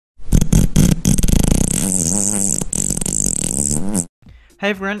Hi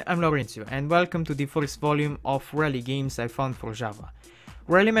everyone, I'm Lorenzo and welcome to the first volume of Rally games I found for Java.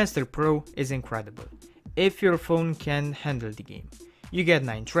 Rally Master Pro is incredible, if your phone can handle the game. You get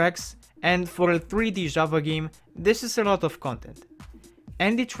 9 tracks, and for a 3D Java game, this is a lot of content.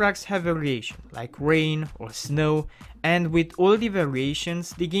 And the tracks have variation, like rain or snow, and with all the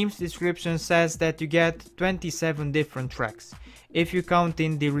variations, the game's description says that you get 27 different tracks, if you count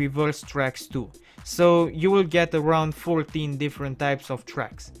in the reverse tracks too. So you will get around 14 different types of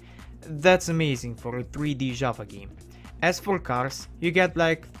tracks. That's amazing for a 3D Java game. As for cars, you get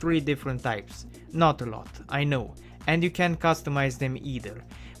like 3 different types. Not a lot, I know, and you can't customize them either,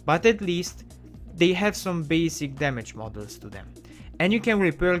 but at least they have some basic damage models to them, and you can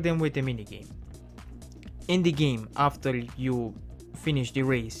repair them with a minigame. In the game, after you finish the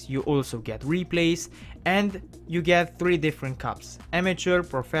race, you also get replays, and you get 3 different cups: amateur,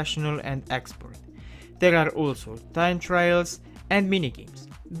 professional and expert. There are also time trials and minigames,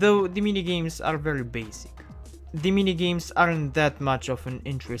 though the minigames are very basic. The minigames aren't that much of an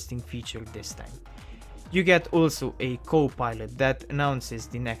interesting feature this time. You get also a co-pilot that announces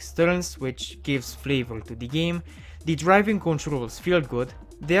the next turns, which gives flavor to the game. The driving controls feel good,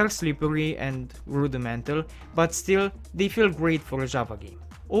 they are slippery and rudimental, but still they feel great for a Java game.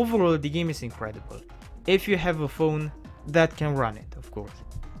 Overall, the game is incredible, if you have a phone that can run it, of course.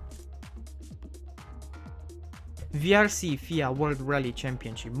 VRC FIA World Rally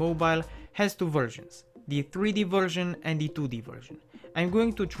Championship Mobile has 2 versions, the 3D version and the 2D version. I'm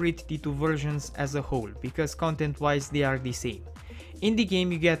going to treat the 2 versions as a whole, because content-wise they are the same. In the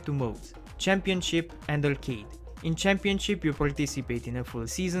game you get 2 modes, Championship and Arcade. In Championship you participate in a full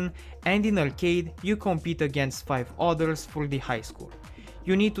season, and in Arcade you compete against 5 others for the high score.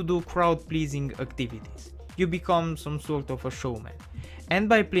 You need to do crowd-pleasing activities. You become some sort of a showman. And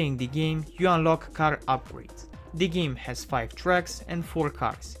by playing the game you unlock car upgrades. The game has 5 tracks and 4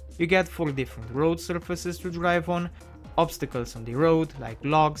 cars. You get 4 different road surfaces to drive on, obstacles on the road like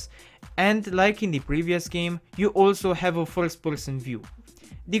logs, and like in the previous game, you also have a first-person view.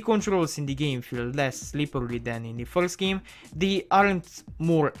 The controls in the game feel less slippery than in the first game, they aren't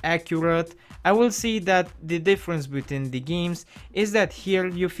more accurate. I will say that the difference between the games is that here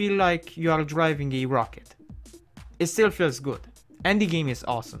you feel like you are driving a rocket. It still feels good, and the game is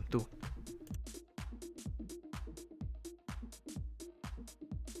awesome too.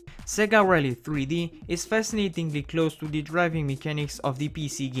 Sega Rally 3D is fascinatingly close to the driving mechanics of the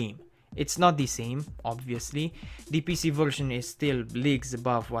PC game. It's not the same, obviously, the PC version is still leagues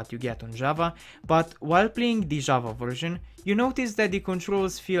above what you get on Java, but while playing the Java version, you notice that the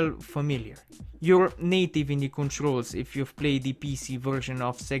controls feel familiar. You're native in the controls if you've played the PC version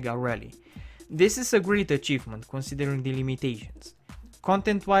of Sega Rally. This is a great achievement considering the limitations.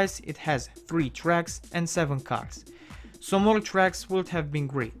 Content-wise, it has 3 tracks and 7 cars. Some more tracks would have been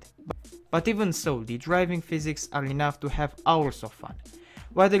great. But even so, the driving physics are enough to have hours of fun,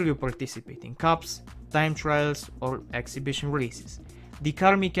 whether you participate in cups, time trials or exhibition races. The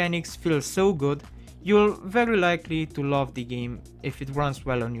car mechanics feel so good, you're very likely to love the game if it runs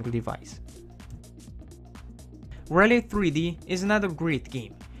well on your device. Rally 3D is another great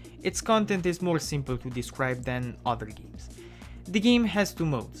game. Its content is more simple to describe than other games. The game has 2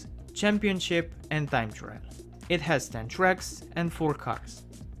 modes, Championship and Time Trial. It has 10 tracks and 4 cars.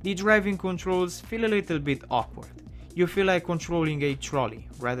 The driving controls feel a little bit awkward. You feel like controlling a trolley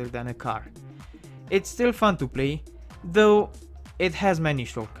rather than a car. It's still fun to play, though it has many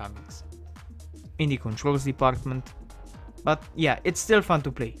shortcomings in the controls department, but yeah, it's still fun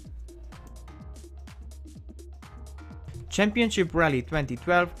to play. Championship Rally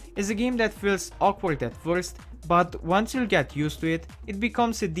 2012 is a game that feels awkward at first, but once you get used to it, it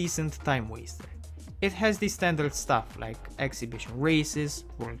becomes a decent time waster. It has the standard stuff like exhibition races,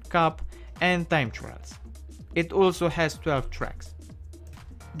 World Cup and time trials. It also has 12 tracks.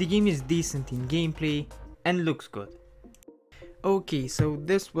 The game is decent in gameplay and looks good. Okay, so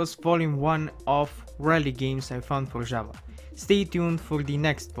this was volume 1 of Rally games I found for Java. Stay tuned for the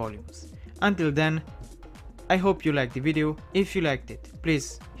next volumes. Until then, I hope you liked the video. If you liked it,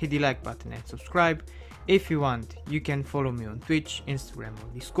 please hit the like button and subscribe. If you want, you can follow me on Twitch, Instagram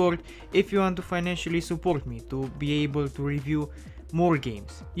or Discord. If you want to financially support me to be able to review more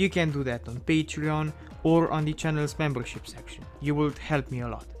games, you can do that on Patreon or on the channel's membership section. You would help me a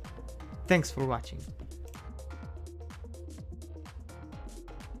lot. Thanks for watching.